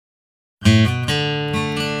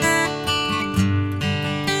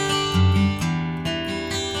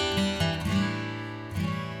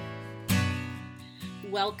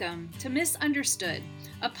Welcome to Misunderstood,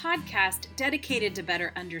 a podcast dedicated to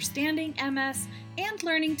better understanding MS and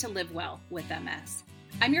learning to live well with MS.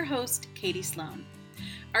 I'm your host, Katie Sloan.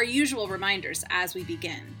 Our usual reminders as we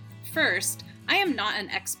begin. First, I am not an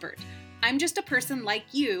expert. I'm just a person like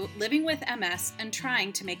you living with MS and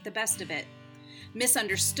trying to make the best of it.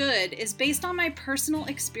 Misunderstood is based on my personal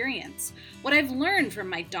experience, what I've learned from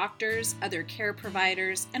my doctors, other care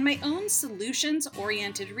providers, and my own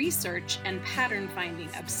solutions-oriented research and pattern-finding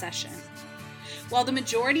obsession. While the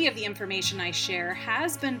majority of the information I share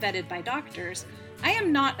has been vetted by doctors, I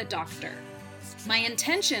am not a doctor. My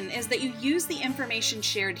intention is that you use the information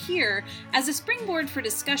shared here as a springboard for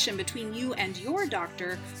discussion between you and your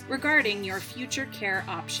doctor regarding your future care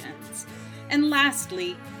options. And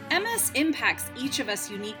lastly, MS impacts each of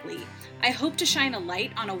us uniquely. I hope to shine a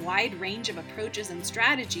light on a wide range of approaches and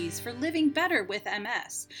strategies for living better with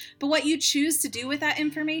MS. But what you choose to do with that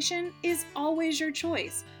information is always your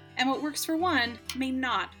choice, and what works for one may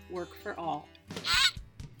not work for all.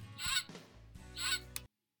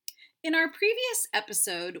 In our previous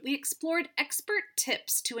episode, we explored expert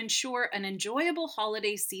tips to ensure an enjoyable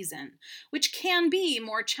holiday season, which can be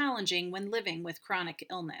more challenging when living with chronic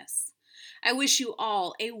illness. I wish you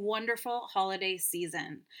all a wonderful holiday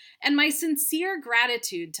season, and my sincere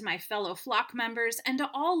gratitude to my fellow flock members and to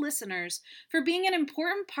all listeners for being an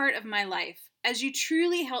important part of my life as you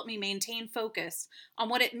truly help me maintain focus on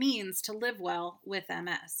what it means to live well with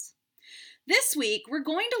MS. This week, we're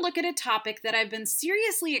going to look at a topic that I've been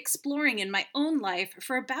seriously exploring in my own life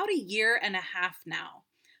for about a year and a half now: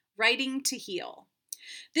 writing to heal.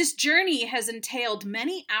 This journey has entailed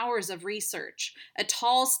many hours of research, a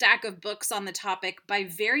tall stack of books on the topic by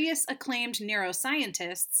various acclaimed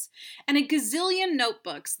neuroscientists, and a gazillion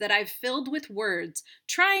notebooks that I've filled with words,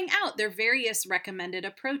 trying out their various recommended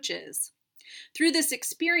approaches. Through this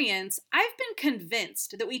experience, I've been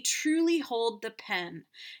convinced that we truly hold the pen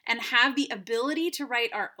and have the ability to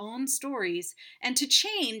write our own stories and to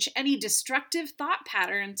change any destructive thought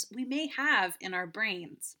patterns we may have in our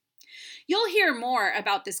brains. You'll hear more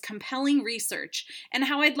about this compelling research and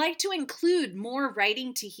how I'd like to include more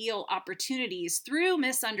writing to heal opportunities through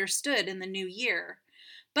Misunderstood in the new year.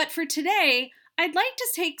 But for today, I'd like to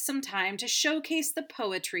take some time to showcase the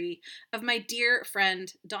poetry of my dear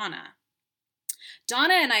friend Donna.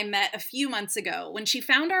 Donna and I met a few months ago when she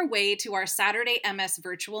found our way to our Saturday MS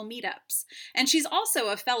virtual meetups, and she's also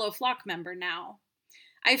a fellow flock member now.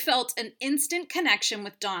 I felt an instant connection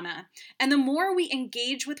with Donna, and the more we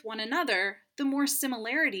engage with one another, the more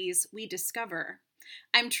similarities we discover.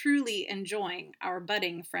 I'm truly enjoying our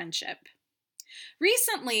budding friendship.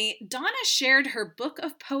 Recently, Donna shared her book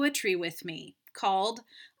of poetry with me called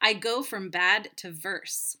I Go From Bad to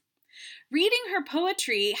Verse. Reading her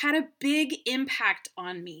poetry had a big impact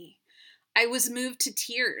on me. I was moved to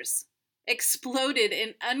tears, exploded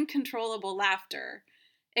in uncontrollable laughter,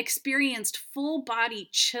 experienced full-body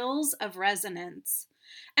chills of resonance,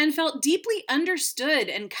 and felt deeply understood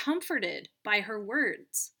and comforted by her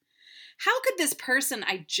words. How could this person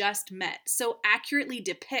I just met so accurately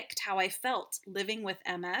depict how I felt living with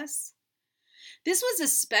MS? This was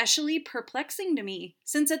especially perplexing to me,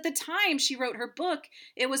 since at the time she wrote her book,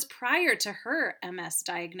 it was prior to her MS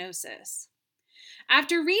diagnosis.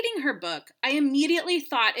 After reading her book, I immediately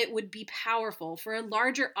thought it would be powerful for a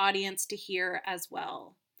larger audience to hear as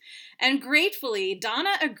well. And gratefully,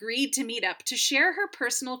 Donna agreed to meet up to share her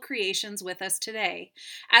personal creations with us today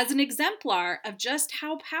as an exemplar of just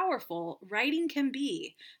how powerful writing can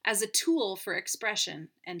be as a tool for expression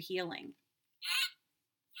and healing.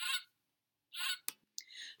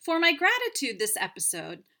 For my gratitude this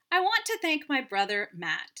episode, I want to thank my brother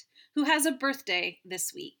Matt, who has a birthday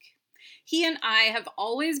this week. He and I have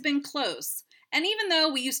always been close, and even though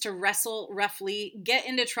we used to wrestle roughly, get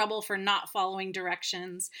into trouble for not following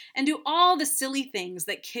directions, and do all the silly things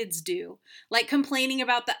that kids do, like complaining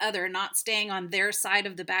about the other not staying on their side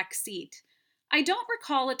of the back seat, I don't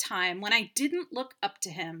recall a time when I didn't look up to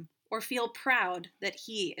him or feel proud that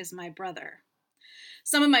he is my brother.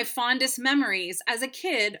 Some of my fondest memories as a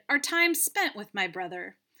kid are time spent with my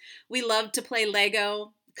brother. We loved to play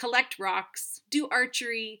Lego, collect rocks, do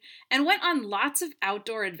archery, and went on lots of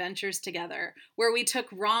outdoor adventures together where we took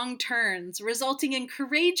wrong turns, resulting in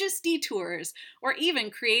courageous detours or even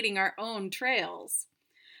creating our own trails.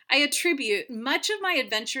 I attribute much of my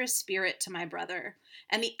adventurous spirit to my brother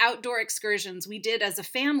and the outdoor excursions we did as a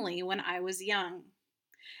family when I was young.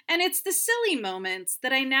 And it's the silly moments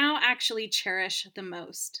that I now actually cherish the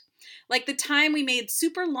most. Like the time we made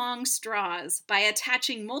super long straws by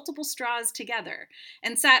attaching multiple straws together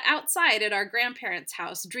and sat outside at our grandparents'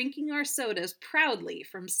 house drinking our sodas proudly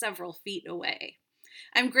from several feet away.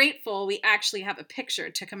 I'm grateful we actually have a picture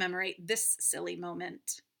to commemorate this silly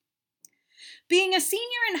moment. Being a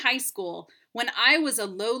senior in high school, when I was a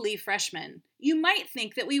lowly freshman, you might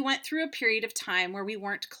think that we went through a period of time where we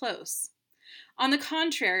weren't close. On the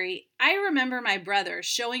contrary, I remember my brother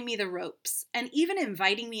showing me the ropes and even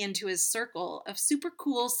inviting me into his circle of super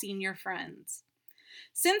cool senior friends.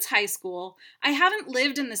 Since high school, I haven't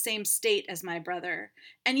lived in the same state as my brother,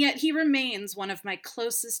 and yet he remains one of my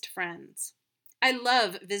closest friends. I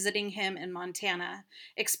love visiting him in Montana,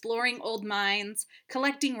 exploring old mines,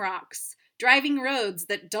 collecting rocks, driving roads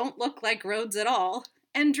that don't look like roads at all,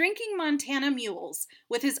 and drinking Montana mules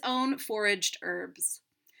with his own foraged herbs.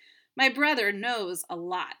 My brother knows a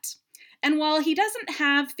lot. And while he doesn't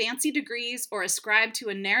have fancy degrees or ascribe to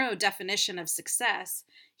a narrow definition of success,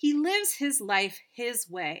 he lives his life his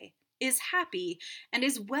way, is happy, and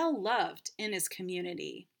is well loved in his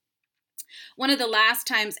community. One of the last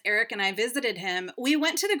times Eric and I visited him, we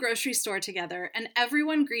went to the grocery store together, and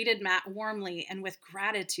everyone greeted Matt warmly and with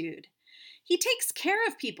gratitude. He takes care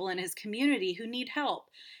of people in his community who need help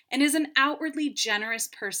and is an outwardly generous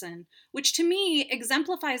person, which to me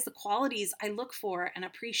exemplifies the qualities I look for and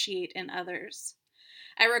appreciate in others.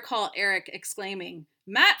 I recall Eric exclaiming,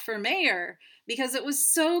 "Matt for mayor," because it was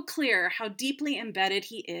so clear how deeply embedded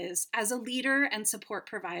he is as a leader and support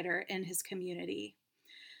provider in his community.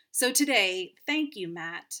 So today, thank you,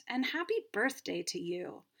 Matt, and happy birthday to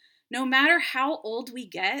you. No matter how old we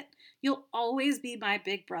get, you'll always be my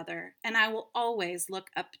big brother, and I will always look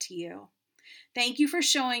up to you. Thank you for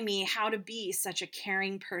showing me how to be such a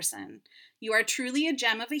caring person. You are truly a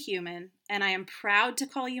gem of a human, and I am proud to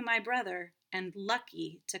call you my brother and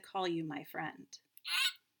lucky to call you my friend.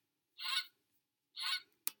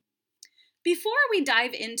 Before we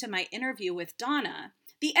dive into my interview with Donna,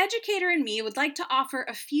 the educator in me would like to offer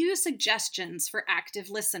a few suggestions for active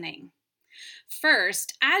listening.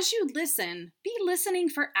 First, as you listen, be listening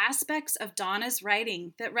for aspects of Donna's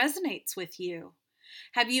writing that resonates with you.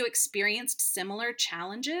 Have you experienced similar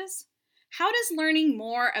challenges? How does learning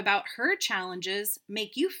more about her challenges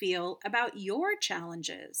make you feel about your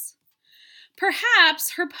challenges?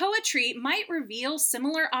 Perhaps her poetry might reveal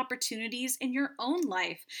similar opportunities in your own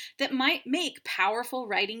life that might make powerful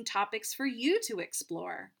writing topics for you to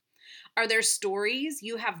explore. Are there stories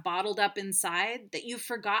you have bottled up inside that you've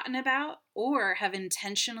forgotten about or have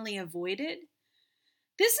intentionally avoided?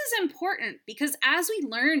 This is important because, as we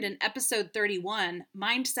learned in episode 31,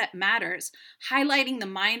 Mindset Matters, highlighting the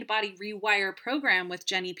Mind Body Rewire program with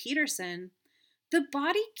Jenny Peterson, the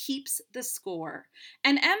body keeps the score,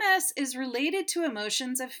 and MS is related to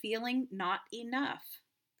emotions of feeling not enough.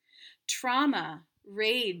 Trauma,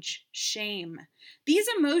 rage, shame. These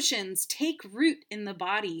emotions take root in the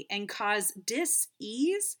body and cause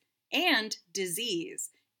dis-ease and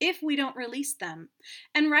disease if we don't release them.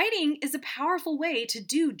 And writing is a powerful way to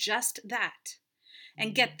do just that.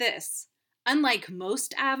 And get this, unlike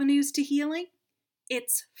most avenues to healing,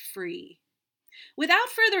 it's free. Without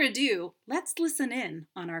further ado, let's listen in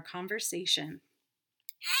on our conversation.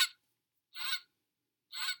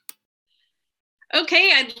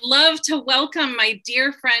 Okay, I'd love to welcome my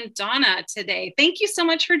dear friend Donna today. Thank you so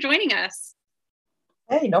much for joining us.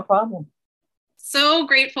 Hey, no problem. So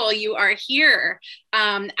grateful you are here.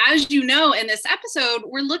 As you know, in this episode,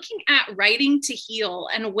 we're looking at writing to heal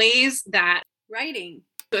and ways that writing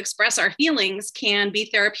to express our feelings can be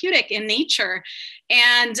therapeutic in nature.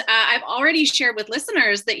 And I've already shared with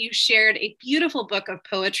listeners that you shared a beautiful book of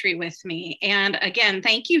poetry with me. And again,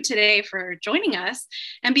 thank you today for joining us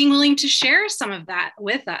and being willing to share some of that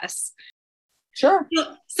with us. Sure.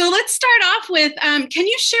 So let's start off with, can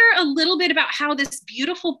you share a little bit about how this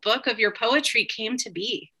beautiful book of your poetry came to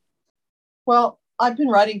be? Well, I've been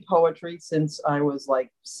writing poetry since I was like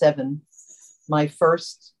 7. My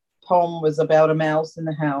first poem was about a mouse in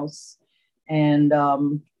the house. And,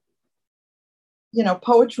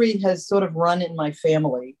 poetry has sort of run in my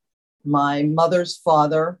family. My mother's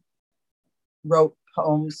father wrote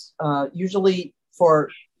poems, usually for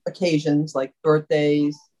occasions like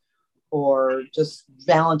birthdays or just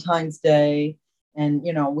Valentine's Day. And,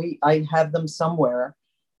 I have them somewhere.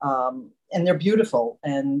 And they're beautiful,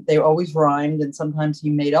 and they always rhymed. And sometimes he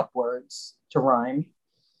made up words to rhyme.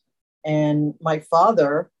 And my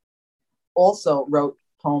father also wrote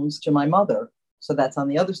poems to my mother. So that's on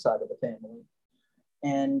the other side of the family.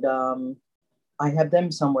 And I have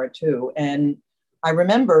them somewhere too. And I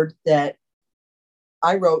remembered that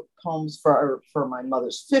I wrote poems for my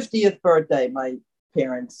mother's 50th birthday, my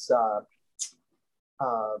parents'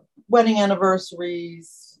 wedding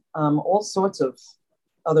anniversaries, all sorts of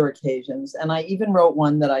other occasions. And I even wrote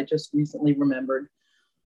one that I just recently remembered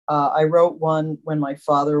I wrote one when my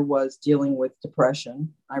father was dealing with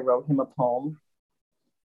depression. I wrote him a poem.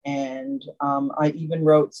 And I even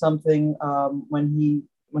wrote something when he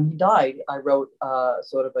died. I wrote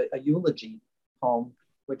sort of a eulogy poem,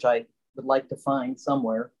 which I would like to find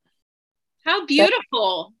somewhere. How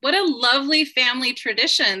beautiful. What a lovely family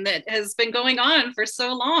tradition that has been going on for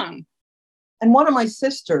so long. And one of my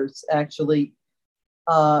sisters actually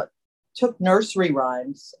took nursery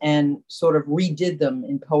rhymes and sort of redid them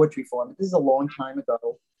in poetry form. This is a long time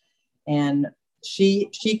ago. And she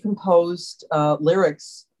composed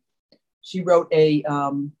lyrics. She wrote a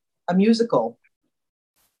musical.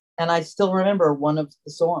 And I still remember one of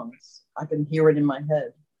the songs. I can hear it in my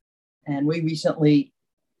head. And we recently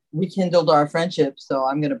rekindled our friendship. So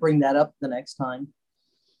I'm going to bring that up the next time.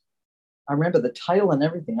 I remember the title and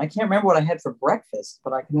everything. I can't remember what I had for breakfast,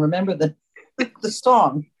 but I can remember the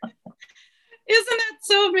song. Isn't that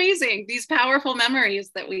so amazing? These powerful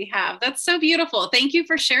memories that we have. That's so beautiful. Thank you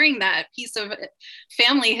for sharing that piece of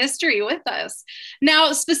family history with us.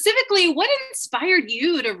 Now, specifically, what inspired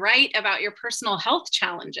you to write about your personal health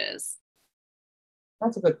challenges?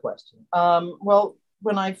 That's a good question. Well,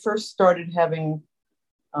 when I first started having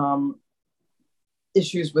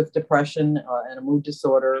issues with depression and a mood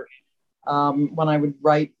disorder, when I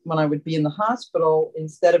would be in the hospital,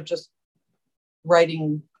 instead of just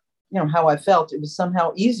writing, how I felt, it was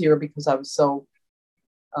somehow easier because I was so,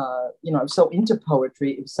 I was so into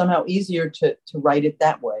poetry. It was somehow easier to write it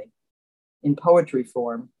that way in poetry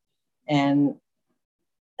form. And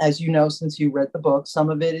as you know, since you read the book, some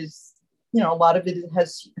of it is, a lot of it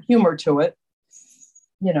has humor to it.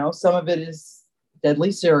 Some of it is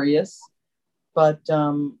deadly serious, but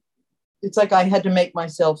it's like I had to make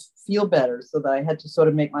myself feel better, so that I had to sort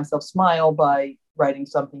of make myself smile by writing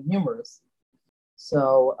something humorous.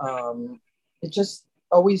 So it just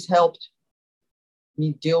always helped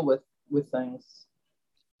me deal with things.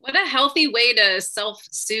 What a healthy way to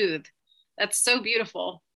self-soothe. That's so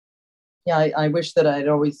beautiful. Yeah, I wish that I'd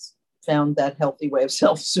always found that healthy way of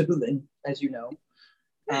self-soothing, as you know.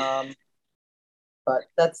 But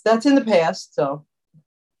that's in the past. So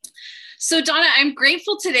Donna, I'm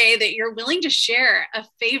grateful today that you're willing to share a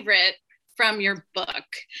favorite from your book.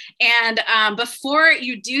 And before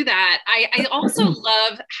you do that, I also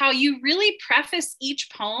love how you really preface each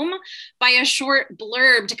poem by a short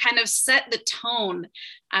blurb to kind of set the tone.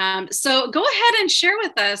 So go ahead and share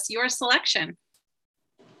with us your selection.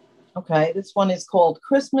 Okay, this one is called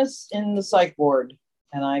Christmas in the Psych Ward,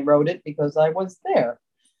 and I wrote it because I was there.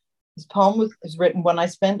 This poem was written when I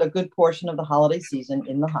spent a good portion of the holiday season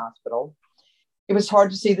in the hospital. It was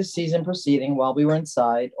hard to see the season proceeding while we were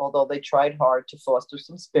inside, although they tried hard to foster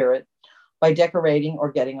some spirit by decorating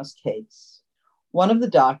or getting us cakes. One of the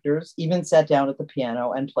doctors even sat down at the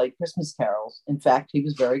piano and played Christmas carols. In fact, he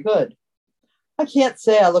was very good. I can't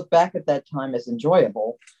say I look back at that time as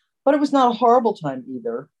enjoyable, but it was not a horrible time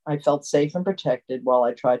either. I felt safe and protected while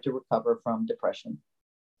I tried to recover from depression.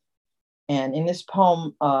 And in this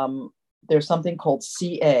poem, there's something called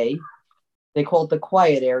CA. They call it the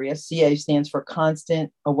quiet area. CA stands for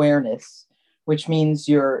constant awareness, which means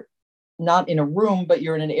you're not in a room, but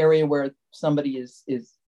you're in an area where somebody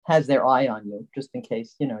has their eye on you, just in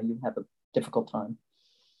case, you have a difficult time.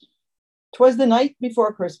 'Twas the night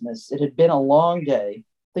before Christmas. It had been a long day.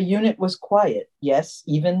 The unit was quiet. Yes,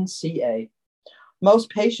 even CA. Most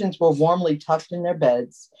patients were warmly tucked in their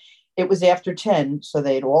beds. It was after 10, so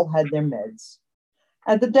they'd all had their meds.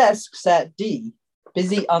 At the desk sat D,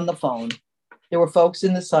 busy on the phone. There were folks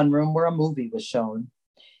in the sunroom where a movie was shown.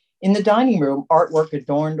 In the dining room, artwork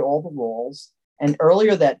adorned all the walls, and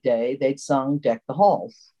earlier that day, they'd sung Deck the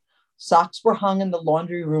Halls. Socks were hung in the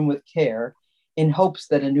laundry room with care in hopes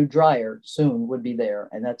that a new dryer soon would be there,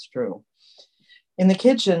 and that's true. In the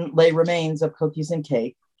kitchen lay remains of cookies and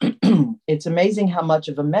cake. It's amazing how much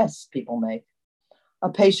of a mess people make. A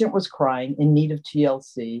patient was crying in need of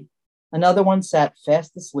TLC. Another one sat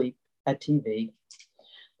fast asleep at TV.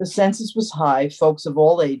 The census was high, folks of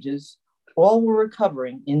all ages, all were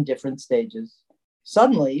recovering in different stages.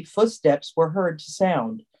 Suddenly, footsteps were heard to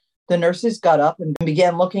sound. The nurses got up and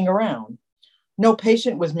began looking around. No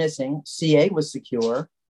patient was missing. CA was secure.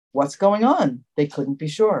 What's going on? They couldn't be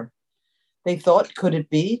sure. They thought, could it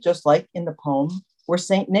be, just like in the poem, where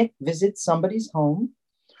St. Nick visits somebody's home?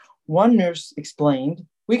 One nurse explained,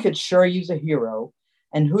 we could sure use a hero,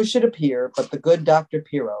 and who should appear but the good Dr.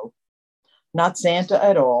 Pirro? Not Santa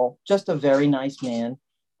at all, just a very nice man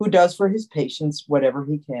who does for his patients whatever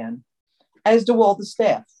he can, as do all the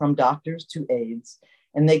staff, from doctors to aides,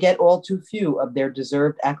 and they get all too few of their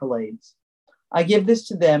deserved accolades. I give this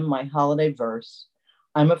to them, my holiday verse.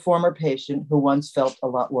 I'm a former patient who once felt a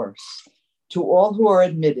lot worse. To all who are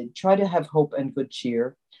admitted, try to have hope and good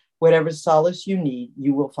cheer. Whatever solace you need,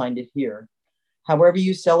 you will find it here. However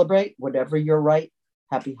you celebrate, whatever your right,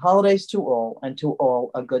 happy holidays to all, and to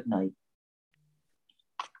all a good night.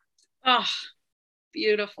 Oh,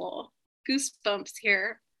 beautiful. Goosebumps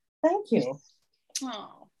here. Thank you.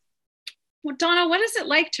 Oh. Well, Donna, what is it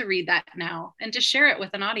like to read that now and to share it with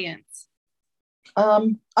an audience?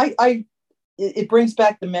 It brings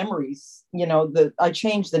back the memories. You know, I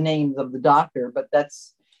changed the names of the doctor, but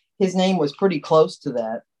his name was pretty close to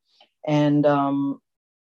that. And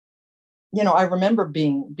you know, I remember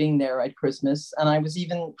being there at Christmas, and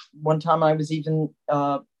one time I was even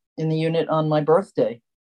in the unit on my birthday,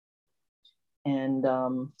 and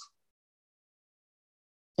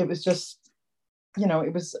it was just, you know,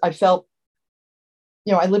 I felt,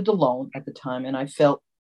 you know, I lived alone at the time, and I felt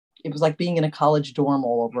it was like being in a college dorm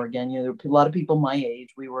all over again. You know, there were a lot of people my age.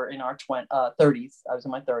 We were in our 30s. I was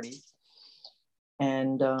in my 30s,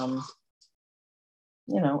 and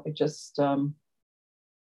you know, it just,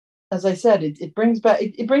 as I said, it brings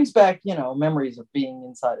back you know, memories of being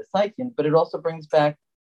inside a psych unit, but it also brings back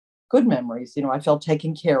good memories. You know, I felt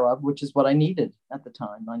taken care of, which is what I needed at the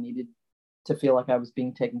time. I needed to feel like I was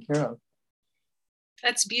being taken care of.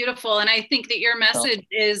 That's beautiful. And I think that your message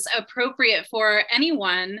is appropriate for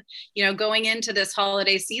anyone, you know, going into this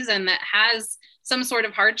holiday season that has some sort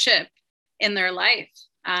of hardship in their life.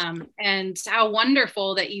 And how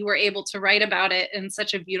wonderful that you were able to write about it in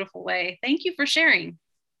such a beautiful way. Thank you for sharing.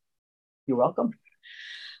 You're welcome.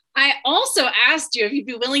 I also asked you if you'd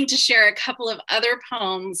be willing to share a couple of other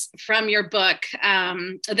poems from your book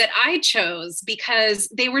that I chose, because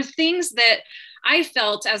they were things that I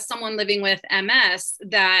felt, as someone living with MS,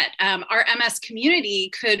 that our MS community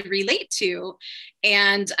could relate to.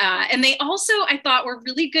 And they also, I thought, were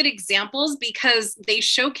really good examples because they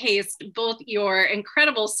showcased both your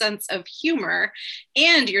incredible sense of humor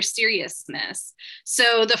and your seriousness.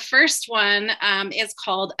 So the first one is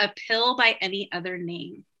called A Pill by Any Other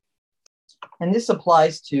Name. And this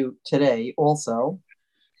applies to today also,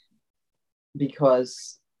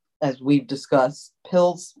 because as we've discussed,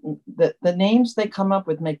 pills, the names they come up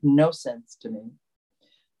with make no sense to me.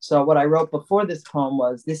 So what I wrote before this poem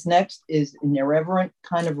was, this next is an irreverent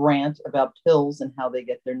kind of rant about pills and how they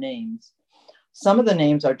get their names. Some of the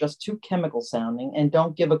names are just too chemical sounding and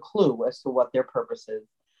don't give a clue as to what their purpose is.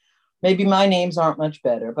 Maybe my names aren't much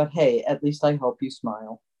better, but hey, at least I hope you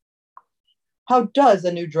smile. How does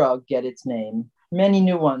a new drug get its name? Many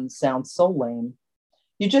new ones sound so lame.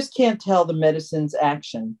 You just can't tell the medicine's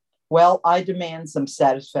action. Well, I demand some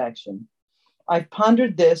satisfaction. I've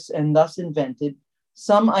pondered this and thus invented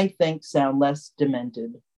some I think sound less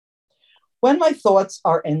demented. When my thoughts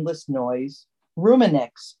are endless noise,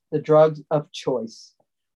 Ruminex, the drug of choice.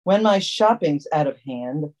 When my shopping's out of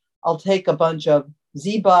hand, I'll take a bunch of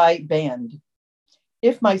Z-Buy Band.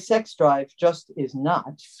 If my sex drive just is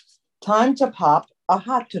not, time to pop a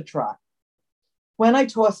hot to trot. When I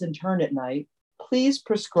toss and turn at night, please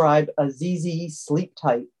prescribe a ZZ Sleep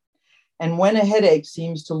Tight. And when a headache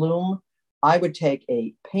seems to loom, I would take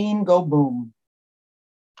a Pain Go Boom.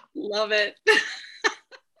 Love it.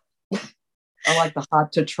 I like the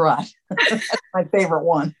hot to trot. That's my favorite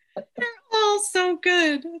one. They're all so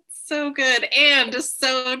good. It's so good and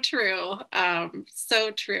so true.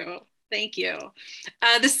 So true. Thank you.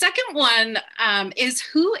 The second one is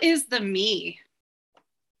Who is the Me?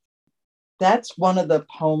 That's one of the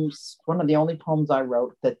poems, one of the only poems I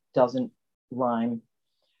wrote that doesn't rhyme.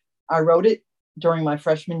 I wrote it during my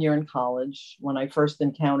freshman year in college when I first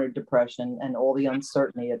encountered depression and all the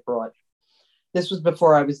uncertainty it brought. This was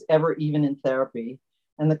before I was ever even in therapy.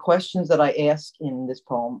 And the questions that I ask in this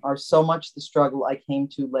poem are so much the struggle I came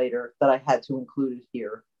to later that I had to include it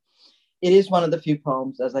here. It is one of the few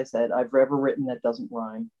poems, as I said, I've ever written that doesn't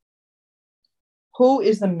rhyme. Who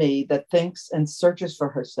is the me that thinks and searches for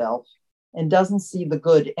herself and doesn't see the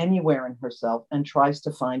good anywhere in herself and tries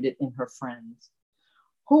to find it in her friends?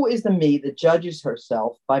 Who is the me that judges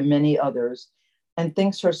herself by many others and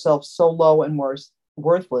thinks herself so low and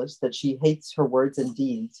worthless that she hates her words and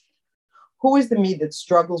deeds? Who is the me that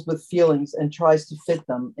struggles with feelings and tries to fit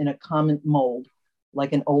them in a common mold,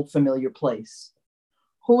 like an old familiar place?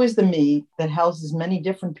 Who is the me that houses many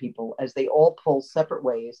different people as they all pull separate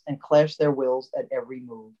ways and clash their wills at every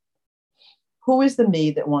move? Who is the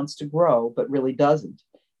me that wants to grow but really doesn't,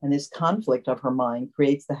 and this conflict of her mind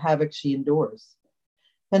creates the havoc she endures?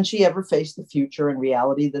 Can she ever face the future and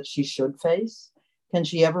reality that she should face? Can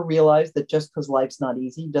she ever realize that just because life's not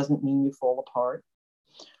easy doesn't mean you fall apart?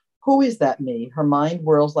 Who is that me? Her mind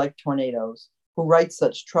whirls like tornadoes, who writes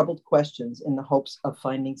such troubled questions in the hopes of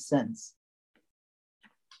finding sense.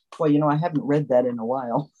 Well, I haven't read that in a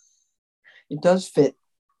while. It does fit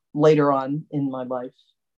later on in my life.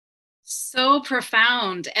 So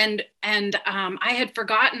profound. And I had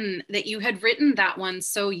forgotten that you had written that one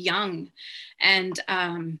so young. And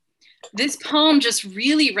this poem just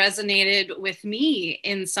really resonated with me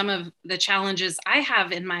in some of the challenges I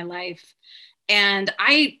have in my life. And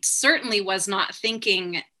I certainly was not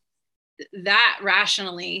thinking that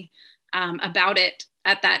rationally about it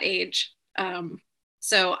at that age.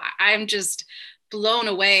 So I'm just blown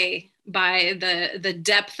away by the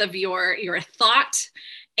depth of your thought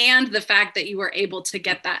and the fact that you were able to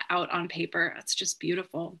get that out on paper. That's just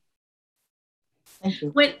beautiful. Thank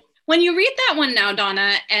you. When you read that one now,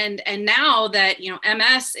 Donna, and now that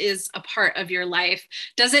MS is a part of your life,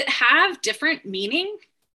 does it have different meaning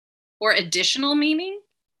or additional meaning?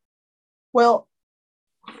 Well,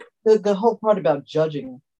 the whole part about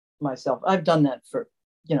judging myself, I've done that for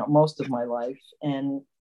most of my life, and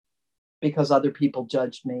because other people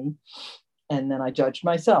judged me, and then I judged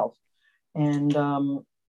myself. And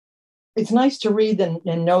it's nice to read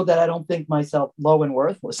and know that I don't think myself low and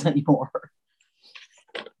worthless anymore.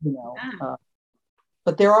 Yeah.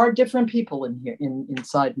 But there are different people in here,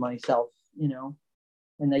 inside myself,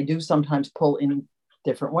 and they do sometimes pull in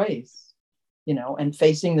different ways, and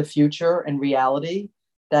facing the future and reality,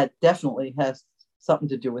 that definitely has something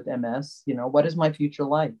to do with MS. What is my future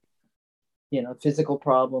like? Physical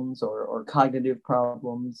problems or cognitive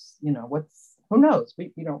problems, who knows?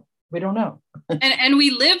 We don't know. And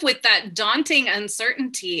we live with that daunting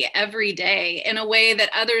uncertainty every day in a way that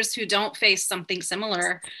others who don't face something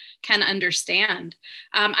similar can understand.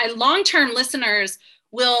 Long-term listeners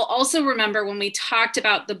will also remember when we talked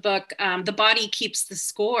about the book, The Body Keeps the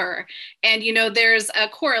Score. And, there's a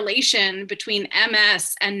correlation between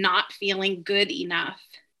MS and not feeling good enough.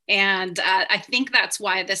 And I think that's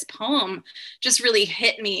why this poem just really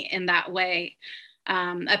hit me in that way.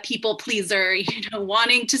 A people pleaser,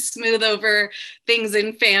 wanting to smooth over things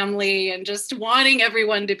in family and just wanting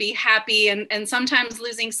everyone to be happy and sometimes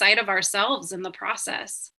losing sight of ourselves in the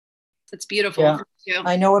process. It's beautiful. Yeah,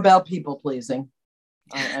 I know about people pleasing.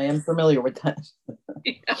 I am familiar with that.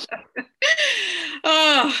 Yeah.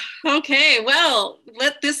 Oh, okay. Well,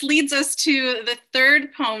 this leads us to the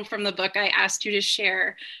third poem from the book I asked you to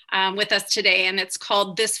share with us today, and it's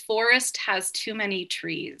called This Forest Has Too Many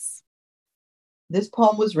Trees. This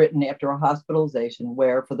poem was written after a hospitalization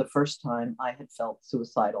where, for the first time, I had felt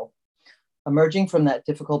suicidal. Emerging from that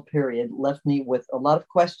difficult period left me with a lot of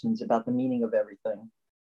questions about the meaning of everything.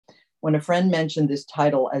 When a friend mentioned this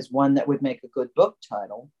title as one that would make a good book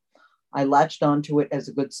title, I latched onto it as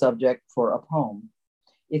a good subject for a poem.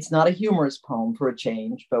 It's not a humorous poem for a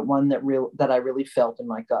change, but one that I really felt in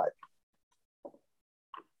my gut.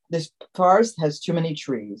 This forest has too many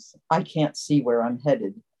trees. I can't see where I'm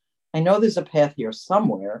headed. I know there's a path here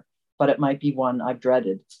somewhere, but it might be one I've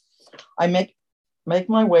dreaded. I make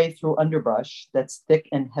my way through underbrush that's thick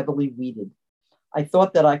and heavily weeded. I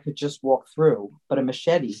thought that I could just walk through, but a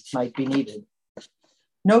machete might be needed.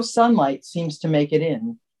 No sunlight seems to make it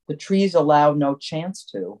in. The trees allow no chance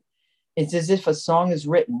to. It's as if a song is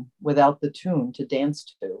written without the tune to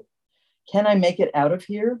dance to. Can I make it out of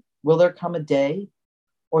here? Will there come a day?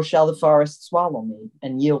 Or shall the forest swallow me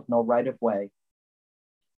and yield no right of way?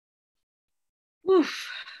 Oof.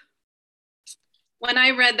 When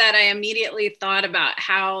I read that, I immediately thought about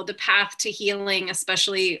how the path to healing,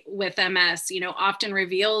 especially with MS, often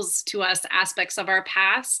reveals to us aspects of our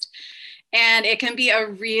past. And it can be a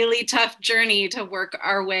really tough journey to work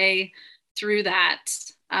our way through that.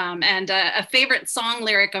 And a favorite song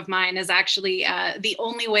lyric of mine is actually The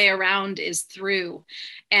Only Way Around is Through.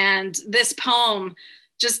 And this poem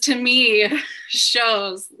just to me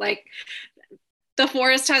shows like the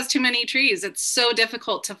forest has too many trees. It's so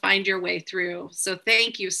difficult to find your way through. So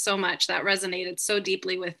thank you so much. That resonated so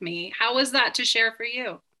deeply with me. How was that to share for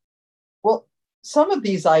you? Well, some of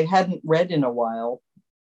these I hadn't read in a while.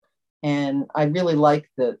 And I really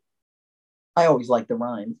I always like the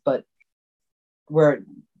rhymes, but where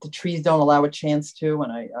the trees don't allow a chance to,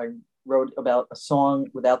 and I wrote about a song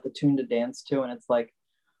without the tune to dance to, and it's like,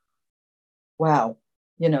 wow,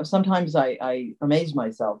 sometimes I amaze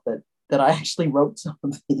myself that I actually wrote some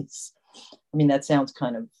of these. I mean, that sounds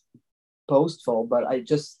kind of boastful, but I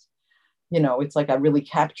just, it's like I really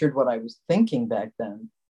captured what I was thinking back then.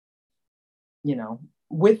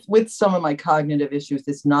 With some of my cognitive issues,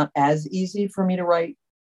 it's not as easy for me to write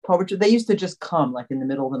poetry. They used to just come like in the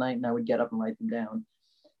middle of the night and I would get up and write them down.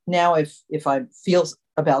 Now, if I feel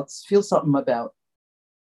something about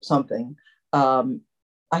something,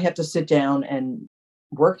 I have to sit down and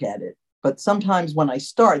work at it. But sometimes when I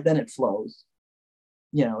start, then it flows.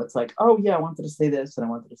 It's like, oh yeah, I wanted to say this and I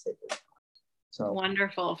wanted to say this. So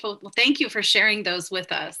wonderful. Well, thank you for sharing those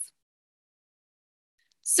with us.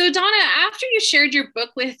 So, Donna, after you shared your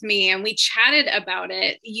book with me and we chatted about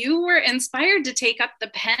it, you were inspired to take up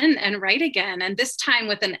the pen and write again, and this time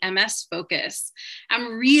with an MS focus.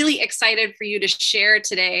 I'm really excited for you to share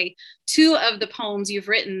today 2 of the poems you've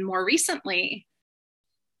written more recently.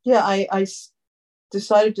 Yeah, I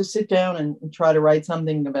decided to sit down and try to write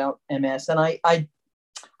something about MS. And I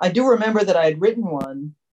do remember that I had written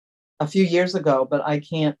one a few years ago, but I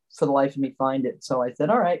can't for the life of me find it. So I said,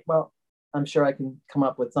 all right, well, I'm sure I can come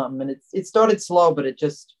up with something. And it started slow, but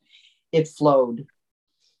it flowed.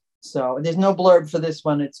 So there's no blurb for this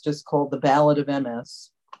one. It's just called The Ballad of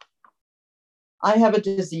MS. I have a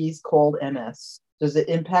disease called MS. Does it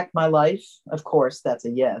impact my life? Of course, that's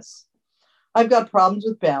a yes. I've got problems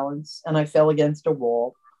with balance and I fell against a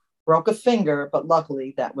wall, broke a finger, but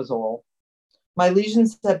luckily that was all. My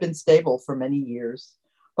lesions have been stable for many years,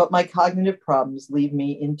 but my cognitive problems leave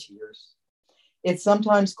me in tears. It's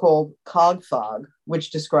sometimes called cog fog, which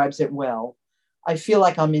describes it well. I feel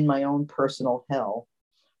like I'm in my own personal hell.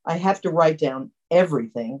 I have to write down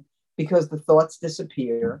everything because the thoughts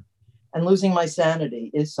disappear, and losing my sanity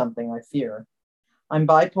is something I fear. I'm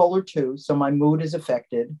bipolar too, so my mood is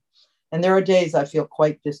affected, and there are days I feel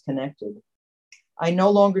quite disconnected. I no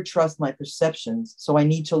longer trust my perceptions, so I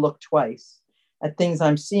need to look twice at things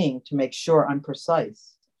I'm seeing to make sure I'm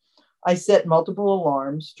precise. I set multiple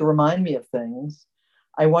alarms to remind me of things.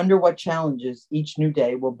 I wonder what challenges each new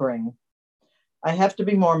day will bring. I have to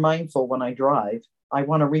be more mindful when I drive. I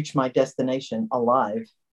want to reach my destination alive.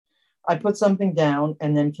 I put something down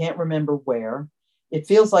and then can't remember where. It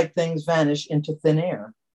feels like things vanish into thin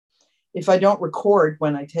air. If I don't record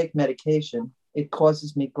when I take medication, it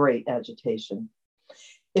causes me great agitation.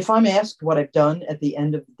 If I'm asked what I've done at the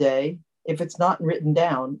end of the day, if it's not written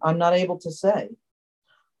down, I'm not able to say.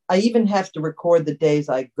 I even have to record the days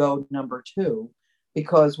I go number 2,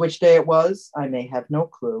 because which day it was, I may have no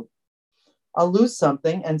clue. I'll lose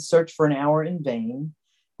something and search for an hour in vain,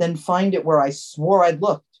 then find it where I swore I'd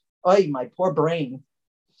looked. Oy, my poor brain.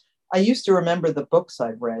 I used to remember the books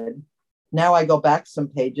I've read. Now I go back some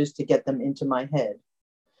pages to get them into my head.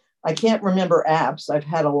 I can't remember apps I've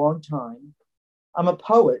had a long time. I'm a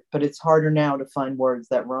poet, but it's harder now to find words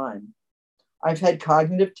that rhyme. I've had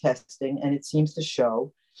cognitive testing and it seems to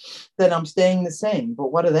show that I'm staying the same,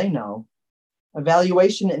 but what do they know?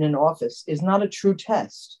 Evaluation in an office is not a true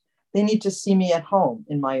test. They need to see me at home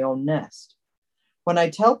in my own nest. When I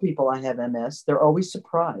tell people I have MS, they're always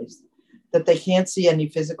surprised that they can't see any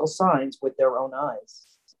physical signs with their own eyes.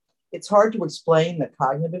 It's hard to explain the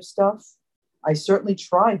cognitive stuff. I certainly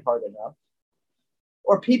tried hard enough.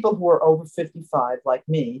 Or people who are over 55 like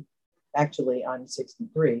me, actually I'm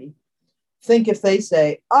 63, think if they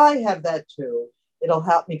say, I have that too, it'll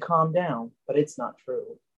help me calm down, but it's not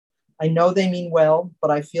true. I know they mean well,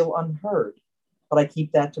 but I feel unheard, but I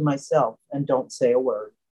keep that to myself and don't say a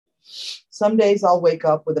word. Some days I'll wake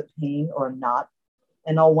up with a pain or a knot,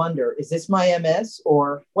 and I'll wonder, is this my MS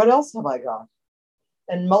or what else have I got?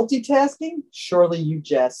 And multitasking? Surely you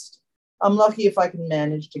jest. I'm lucky if I can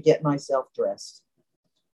manage to get myself dressed.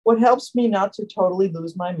 What helps me not to totally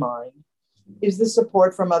lose my mind is the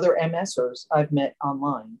support from other MSers I've met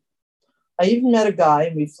online. I even met a guy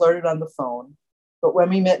and we flirted on the phone, but when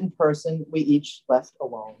we met in person, we each left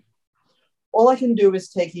alone. All I can do is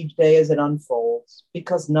take each day as it unfolds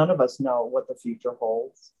because none of us know what the future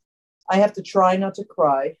holds. I have to try not to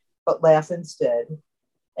cry, but laugh instead,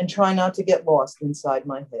 and try not to get lost inside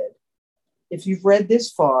my head. If you've read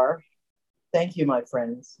this far, thank you, my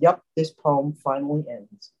friends. Yep, this poem finally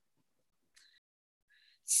ends.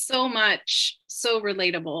 So much, so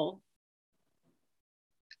relatable.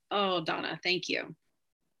 Oh, Donna, thank you.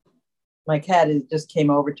 My cat just came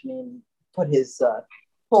over to me and put his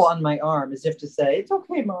paw on my arm as if to say, it's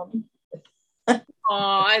okay, Mommy. Oh,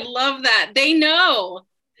 I love that. They know.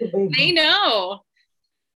 They know.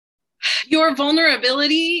 Your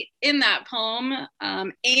vulnerability in that poem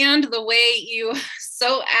and the way you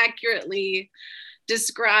so accurately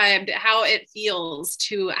described how it feels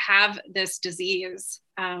to have this disease.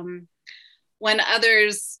 When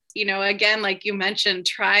others, again, like you mentioned,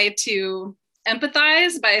 try to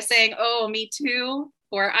empathize by saying, oh, me too,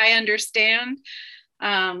 or I understand.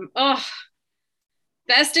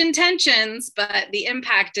 Best intentions, but the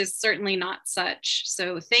impact is certainly not such.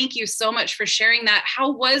 So thank you so much for sharing that.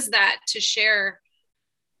 How was that to share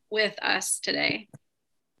with us today?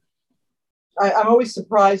 I'm always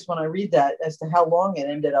surprised when I read that as to how long it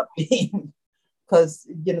ended up being, because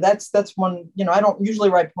that's one, I don't usually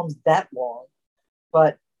write poems that long,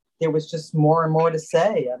 but there was just more and more to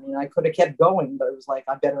say. I mean, I could have kept going, but it was like,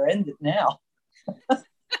 I better end it now.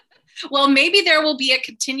 Well, maybe there will be a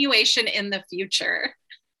continuation in the future.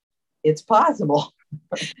 It's possible.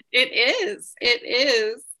 It is. It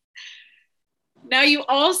is. Now, you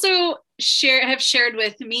also have shared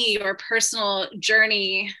with me your personal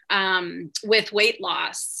journey with weight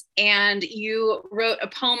loss, and you wrote a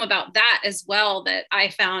poem about that as well that I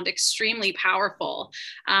found extremely powerful.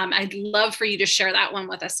 I'd love for you to share that one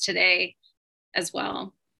with us today as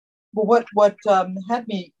well. Well, what had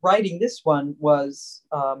me writing this one was,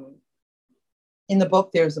 in the book,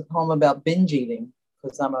 there's a poem about binge eating,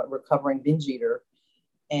 because I'm a recovering binge eater.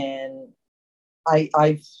 And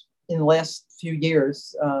I've, in the last few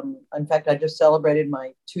years, in fact, I just celebrated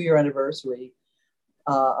my 2-year anniversary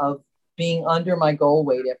of being under my goal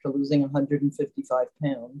weight after losing 155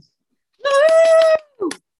 pounds.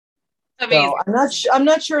 Amazing. So I'm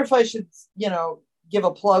not sure if I should, give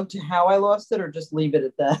a plug to how I lost it or just leave it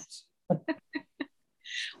at that.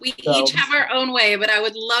 We each have our own way, but I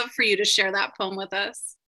would love for you to share that poem with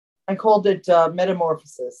us. I called it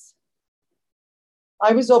Metamorphosis.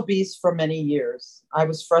 I was obese for many years. I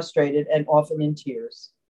was frustrated and often in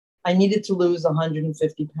tears. I needed to lose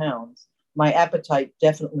 150 pounds. My appetite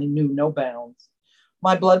definitely knew no bounds.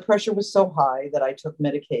 My blood pressure was so high that I took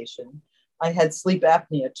medication. I had sleep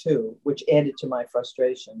apnea too, which added to my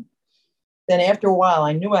frustration. Then after a while,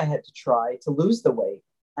 I knew I had to try to lose the weight.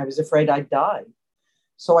 I was afraid I'd die.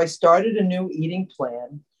 So I started a new eating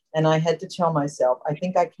plan, and I had to tell myself, I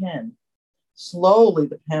think I can. Slowly,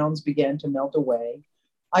 the pounds began to melt away.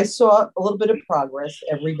 I saw a little bit of progress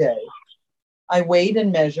every day. I weighed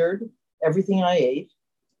and measured everything I ate.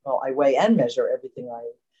 Well, I weigh and measure everything I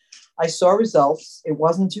ate. I saw results. It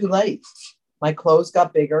wasn't too late. My clothes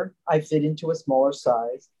got bigger. I fit into a smaller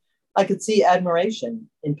size. I could see admiration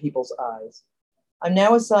in people's eyes. I'm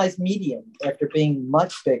now a size medium after being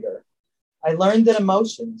much bigger. I learned that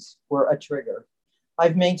emotions were a trigger.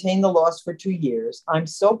 I've maintained the loss for 2 years. I'm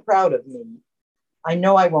so proud of me. I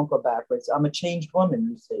know I won't go backwards. I'm a changed woman,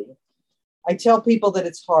 you see. I tell people that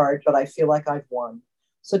it's hard, but I feel like I've won.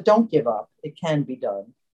 So don't give up. It can be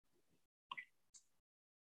done.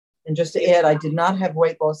 And just to add, I did not have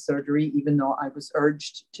weight loss surgery, even though I was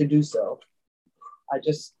urged to do so.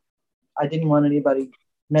 I didn't want anybody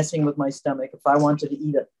messing with my stomach. If I wanted to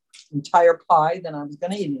eat an entire pie, then I was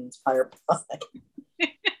going to eat an entire pie.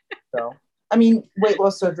 So, I mean, weight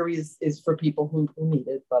loss surgery is for people who need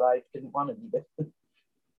it, but I didn't want to need it.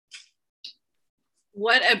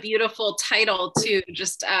 What a beautiful title, too.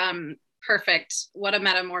 Just perfect. What a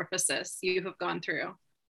metamorphosis you have gone through.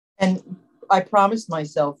 And I promised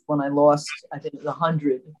myself when I lost, I think it was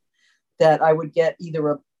 100, that I would get either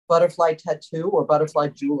a butterfly tattoo or butterfly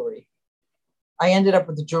jewelry. I ended up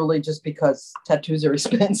with the jewelry just because tattoos are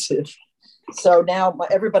expensive. So now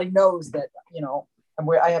everybody knows that,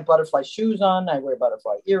 I have butterfly shoes on. I wear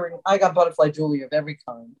butterfly earrings. I got butterfly jewelry of every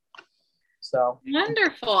kind. So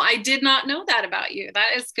wonderful. I did not know that about you.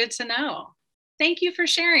 That is good to know. Thank you for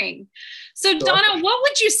sharing. So, Donna, what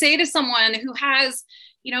would you say to someone who has,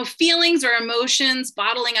 feelings or emotions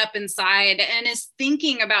bottling up inside and is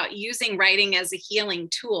thinking about using writing as a healing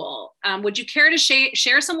tool? Would you care to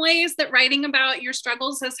share some ways that writing about your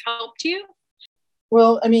struggles has helped you?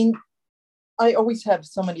 Well, I mean, I always have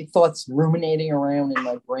so many thoughts ruminating around in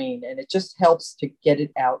my brain, and it just helps to get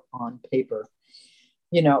it out on paper.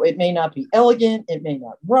 It may not be elegant, it may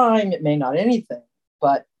not rhyme, it may not anything,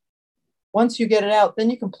 but once you get it out,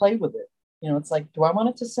 then you can play with it. It's like, do I want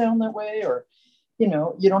it to sound that way? Or, you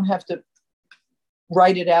don't have to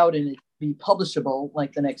write it out and it be publishable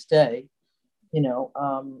like the next day.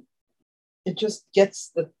 It just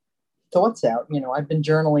gets the thoughts out. I've been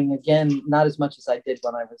journaling again, not as much as I did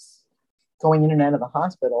when I was going in and out of the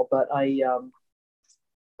hospital, but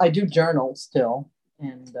I do journal still.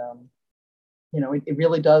 And, it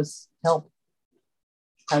really does help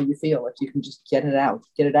how you feel if you can just get it out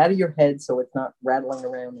of your head so it's not rattling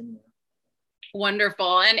around in there.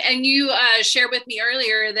 Wonderful. And you shared with me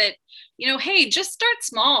earlier that, hey, just start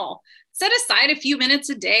small. Set aside a few minutes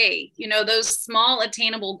a day. Those small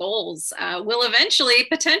attainable goals will eventually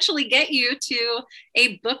potentially get you to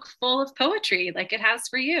a book full of poetry like it has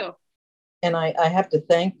for you. And I have to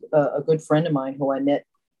thank a good friend of mine who I met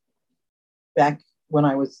back when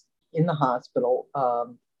I was in the hospital.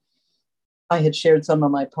 I had shared some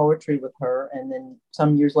of my poetry with her, and then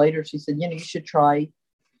some years later she said, you should try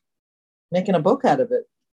making a book out of it.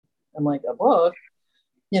 I'm like, a book?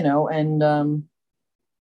 And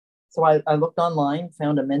so I looked online,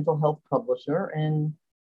 found a mental health publisher, and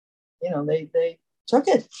they took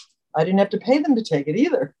it. I didn't have to pay them to take it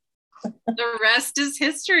either. The rest is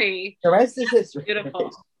history. The rest is history.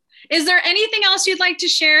 Beautiful. Is there anything else you'd like to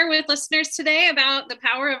share with listeners today about the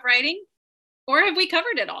power of writing? Or have we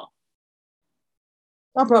covered it all?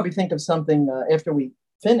 I'll probably think of something after we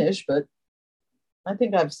finish, but I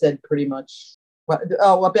think I've said pretty much.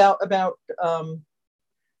 About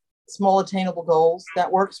small attainable goals.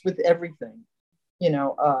 That works with everything.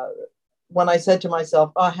 When I said to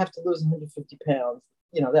myself, I have to lose 150 pounds,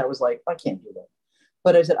 that was like, I can't do that.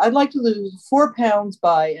 But I said, I'd like to lose 4 pounds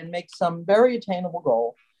by and make some very attainable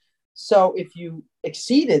goal. So if you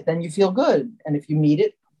exceed it, then you feel good. And if you meet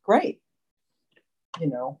it, great.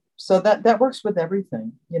 So that works with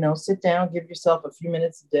everything. Sit down, give yourself a few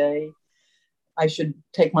minutes a day. I should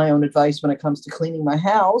take my own advice when it comes to cleaning my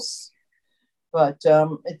house, but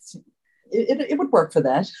it would work for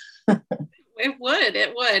that. It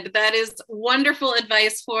would. That is wonderful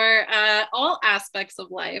advice for all aspects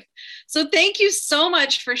of life. So thank you so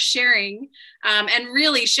much for sharing and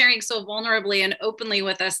really sharing so vulnerably and openly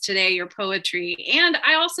with us today, your poetry. And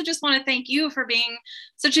I also just want to thank you for being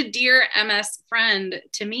such a dear MS friend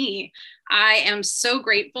to me. I am so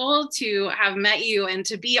grateful to have met you and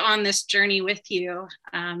to be on this journey with you.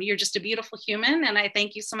 You're just a beautiful human. And I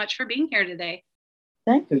thank you so much for being here today.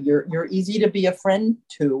 Thank you. You're easy to be a friend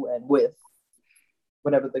to and with.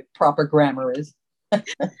 Whatever the proper grammar is.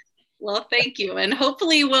 Well, thank you. And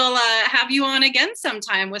hopefully we'll have you on again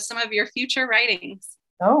sometime with some of your future writings.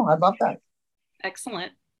 Oh, I'd love that.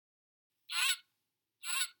 Excellent.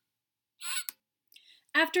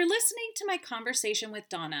 After listening to my conversation with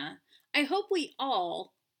Donna, I hope we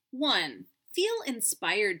all, 1, feel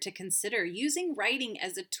inspired to consider using writing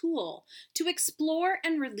as a tool to explore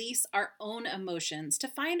and release our own emotions to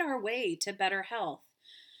find our way to better health.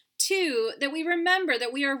 2, that we remember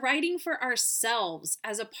that we are writing for ourselves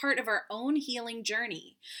as a part of our own healing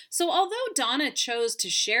journey. So although Donna chose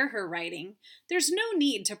to share her writing, there's no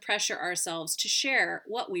need to pressure ourselves to share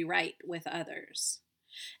what we write with others.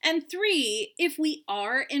 And 3, if we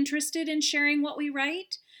are interested in sharing what we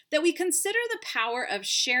write, that we consider the power of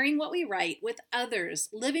sharing what we write with others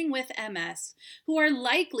living with MS who are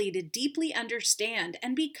likely to deeply understand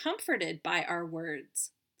and be comforted by our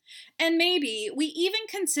words. And maybe we even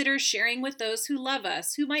consider sharing with those who love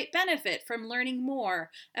us who might benefit from learning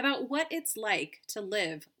more about what it's like to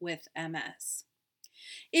live with MS.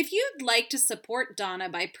 If you'd like to support Donna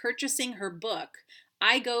by purchasing her book,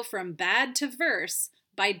 I Go From Bad to Verse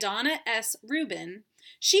by Donna S. Rubin,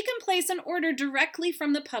 she can place an order directly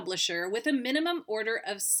from the publisher with a minimum order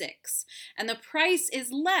of 6, and the price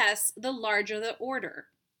is less the larger the order.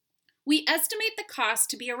 We estimate the cost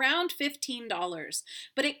to be around $15,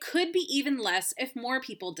 but it could be even less if more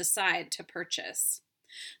people decide to purchase.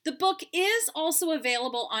 The book is also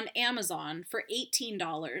available on Amazon for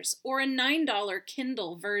 $18 or a $9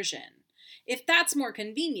 Kindle version, if that's more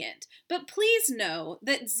convenient, but please know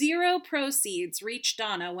that 0 proceeds reach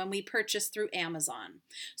Donna when we purchase through Amazon.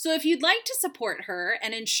 So if you'd like to support her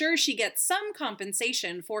and ensure she gets some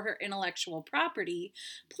compensation for her intellectual property,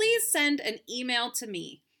 please send an email to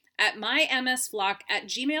me at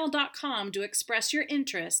mymsflock@gmail.com to express your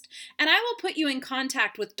interest, and I will put you in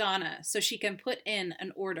contact with Donna so she can put in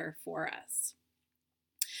an order for us.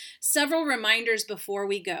 Several reminders before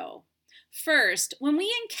we go. First, when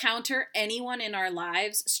we encounter anyone in our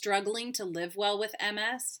lives struggling to live well with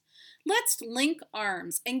MS, let's link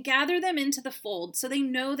arms and gather them into the fold so they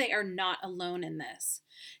know they are not alone in this.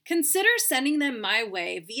 Consider sending them my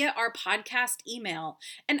way via our podcast email,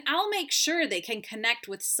 and I'll make sure they can connect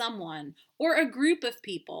with someone or a group of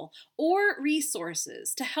people or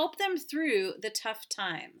resources to help them through the tough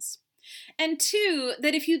times. And 2,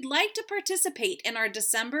 that if you'd like to participate in our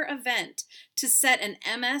December event to set an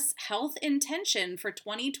MS health intention for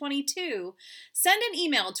 2022, send an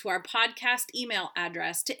email to our podcast email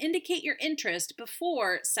address to indicate your interest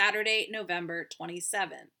before Saturday, November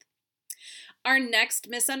 27th. Our next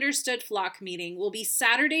Misunderstood Flock meeting will be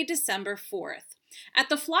Saturday, December 4th. At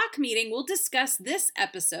the Flock meeting, we'll discuss this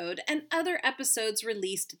episode and other episodes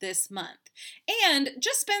released this month, and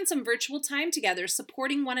just spend some virtual time together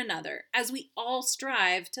supporting one another as we all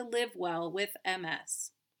strive to live well with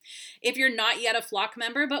MS. If you're not yet a Flock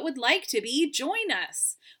member but would like to be, join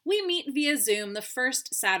us. We meet via Zoom the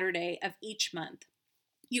first Saturday of each month.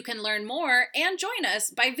 You can learn more and join us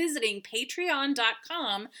by visiting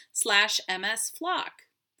patreon.com/msflock.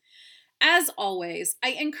 As always,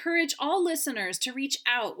 I encourage all listeners to reach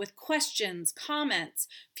out with questions, comments,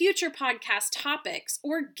 future podcast topics,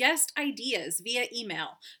 or guest ideas via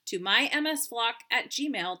email to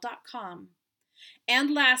mymsflock@gmail.com.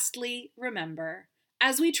 And lastly, remember,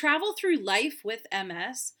 As we travel through life with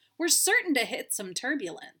MS, we're certain to hit some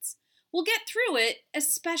turbulence. We'll get through it,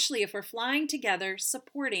 especially if we're flying together,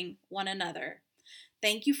 supporting one another.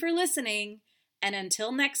 Thank you for listening, and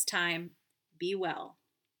until next time, be well.